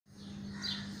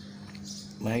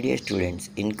My dear students,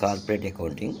 in corporate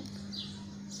accounting,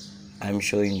 I am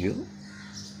showing you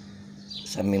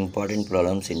some important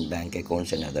problems in bank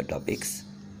accounts and other topics.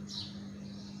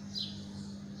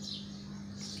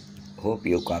 Hope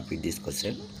you copied this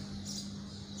question.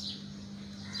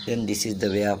 Then this is the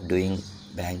way of doing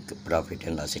bank profit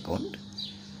and loss account.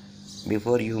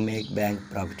 Before you make bank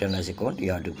profit and loss account,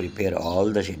 you have to prepare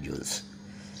all the schedules.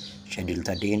 Schedule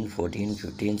 13, 14,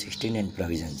 15, 16 and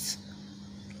provisions.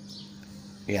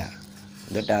 Yeah,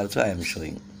 that also I am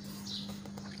showing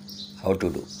how to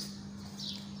do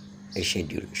a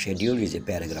schedule. Schedule is a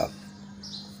paragraph.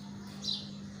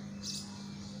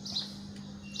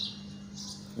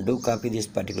 Do copy this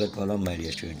particular column, my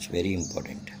dear students, very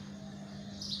important.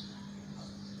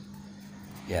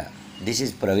 Yeah, this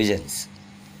is provisions.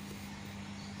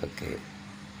 Okay.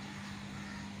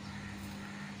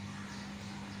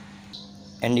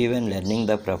 And even learning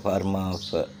the pro forma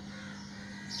of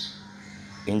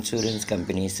insurance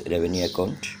company's revenue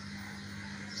account.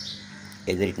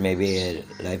 Either it may be a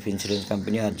life insurance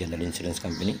company or general insurance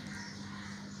company.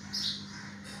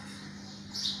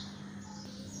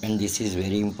 And this is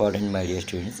very important, my dear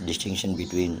students, distinction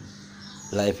between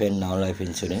life and non-life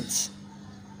insurance.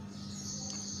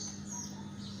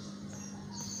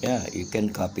 Yeah, you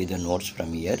can copy the notes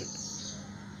from here.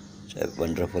 So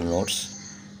wonderful notes.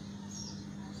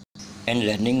 And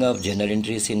learning of general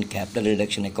entries in capital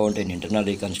reduction account and internal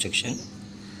reconstruction.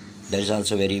 That is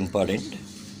also very important.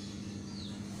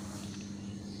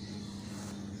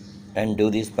 And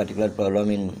do this particular problem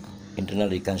in internal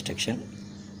reconstruction.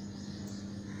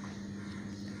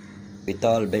 With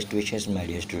all best wishes, my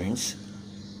dear students.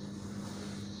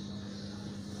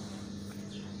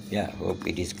 Yeah, hope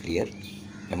it is clear.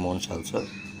 Amounts also.